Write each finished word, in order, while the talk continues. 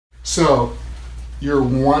So you're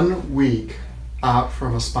 1 week out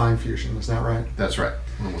from a spine fusion, is that right? That's right,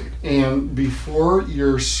 1 week. And before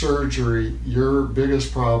your surgery, your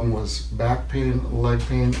biggest problem was back pain, leg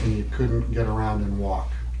pain, and you couldn't get around and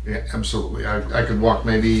walk. Yeah, absolutely. I could walk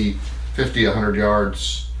maybe 50, 100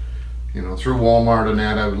 yards, through Walmart and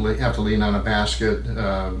that. I would have to lean on a basket,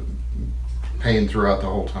 pain throughout the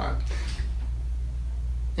whole time.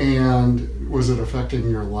 And was it affecting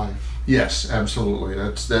your life? Yes, absolutely.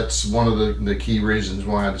 That's one of the key reasons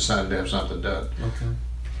why I decided to have something done. Okay.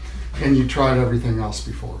 And you tried everything else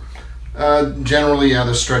before? Generally, yeah,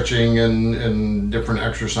 the stretching and different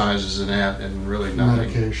exercises and that, and really nothing.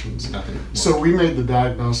 Medications. Nothing. So we made the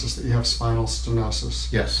diagnosis that you have spinal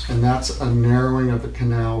stenosis. Yes. And that's a narrowing of the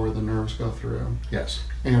canal where the nerves go through. Yes.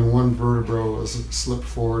 And one vertebra was slipped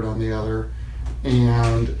forward on the other.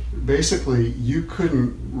 And basically, you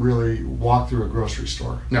couldn't really walk through a grocery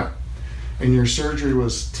store. No. And your surgery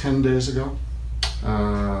was 10 days ago?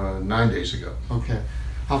 9 days ago. Okay.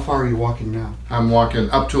 How far are you walking now? I'm walking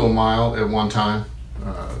up to a mile at one time.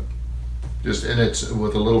 And it's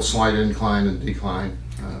with a little slight incline and decline.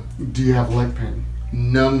 Do you have leg pain?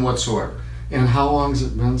 None whatsoever. And how long has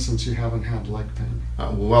it been since you haven't had leg pain?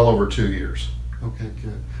 Well over 2 years. Okay,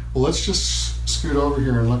 good. Well, let's just scoot over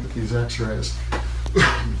here and look at these x-rays.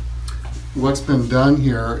 What's been done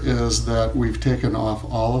here is that we've taken off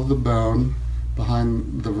all of the bone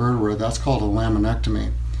behind the vertebra. That's called a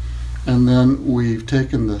laminectomy. And then we've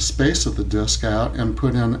taken the space of the disc out and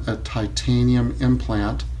put in a titanium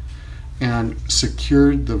implant and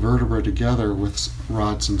secured the vertebra together with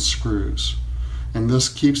rods and screws. And this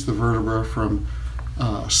keeps the vertebra from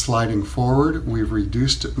sliding forward. We've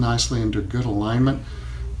reduced it nicely into good alignment,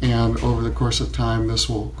 and over the course of time this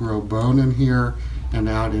will grow bone in here and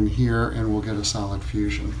out in here, and we'll get a solid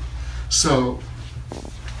fusion. So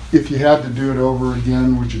if you had to do it over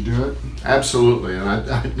again, would you do it? Absolutely, and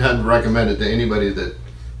I'd recommend it to anybody that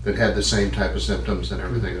had the same type of symptoms and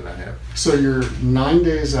everything that I have. So you're 9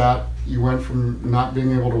 days out. You went from not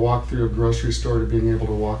being able to walk through a grocery store to being able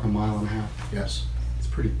to walk 1.5 miles. Yes. It's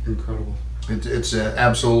pretty incredible. It's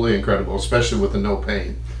absolutely incredible, especially with the no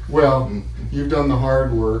pain. Well, you've done the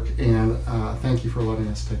hard work, and thank you for letting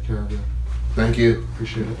us take care of you. Thank you.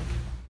 Appreciate it.